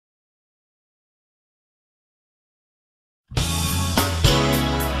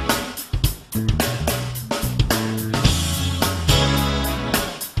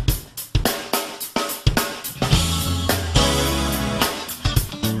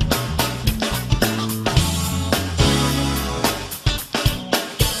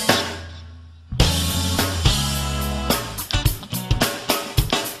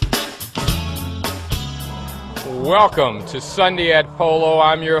Welcome to Sunday at Polo.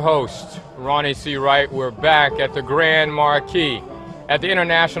 I'm your host, Ronnie C. Wright. We're back at the Grand Marquis at the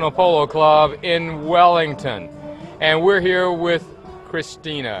International Polo Club in Wellington. And we're here with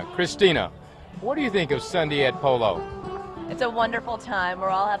Christina. Christina, what do you think of Sunday at Polo? It's a wonderful time. We're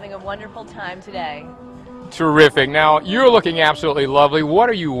all having a wonderful time today. Terrific. Now, you're looking absolutely lovely. What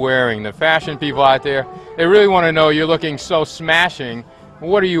are you wearing? The fashion people out there, they really want to know. You're looking so smashing.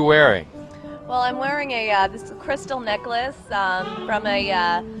 What are you wearing? Well, I'm wearing this crystal necklace from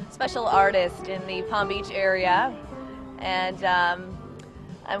a special artist in the Palm Beach area, and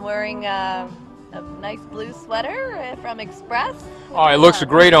I'm wearing a nice blue sweater from Express. Oh, it looks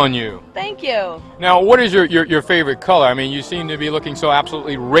great on you. Thank you. Now, what is your favorite color? I mean, you seem to be looking so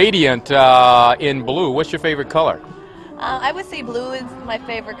absolutely radiant in blue. What's your favorite color? I would say blue is my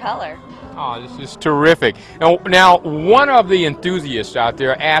favorite color. Oh, this is terrific. Now, one of the enthusiasts out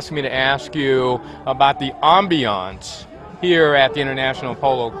there asked me to ask you about the ambiance here at the International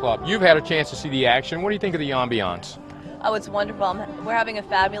Polo Club. You've had a chance to see the action. What do you think of the ambiance? Oh, it's wonderful. We're having a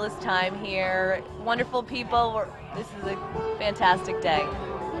fabulous time here. Wonderful people. This is a fantastic day.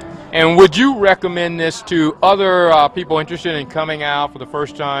 And would you recommend this to other people interested in coming out for the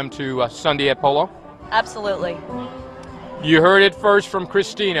first time to Sunday at Polo? Absolutely. You heard it first from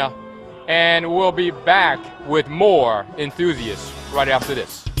Christina. And we'll be back with more enthusiasts right after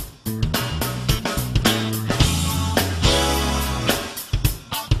this.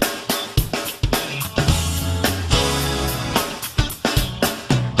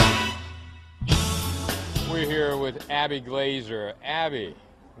 We're here with Abby Glazer. Abby,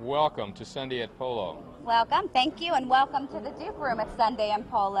 welcome to Sunday at Polo. Welcome, thank you, and welcome to the Duke Room at Sunday at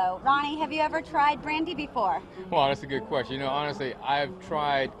Polo. Ronnie, have you ever tried brandy before? Well, that's a good question. You know, honestly, I've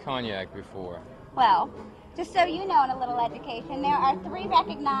tried cognac before. Well, just so you know, in a little education, there are 3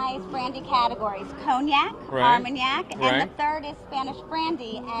 recognized brandy categories: cognac, Right. Armagnac, Right. and the third is Spanish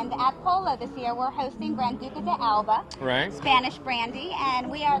brandy. And at Polo this year, we're hosting Granduca de Alba, Right. Spanish brandy, and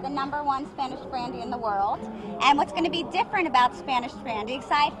we are the #1 Spanish brandy in the world. And what's going to be different about Spanish brandy,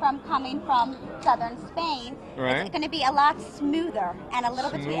 aside from coming from southern Spain, Right. it's going to be a lot smoother and a little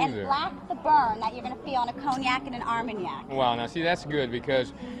bit sweet, and Smoother. lack the burn that you're going to feel on a cognac and an Armagnac. Wow, now see, that's good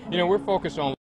because, you know, we're focused on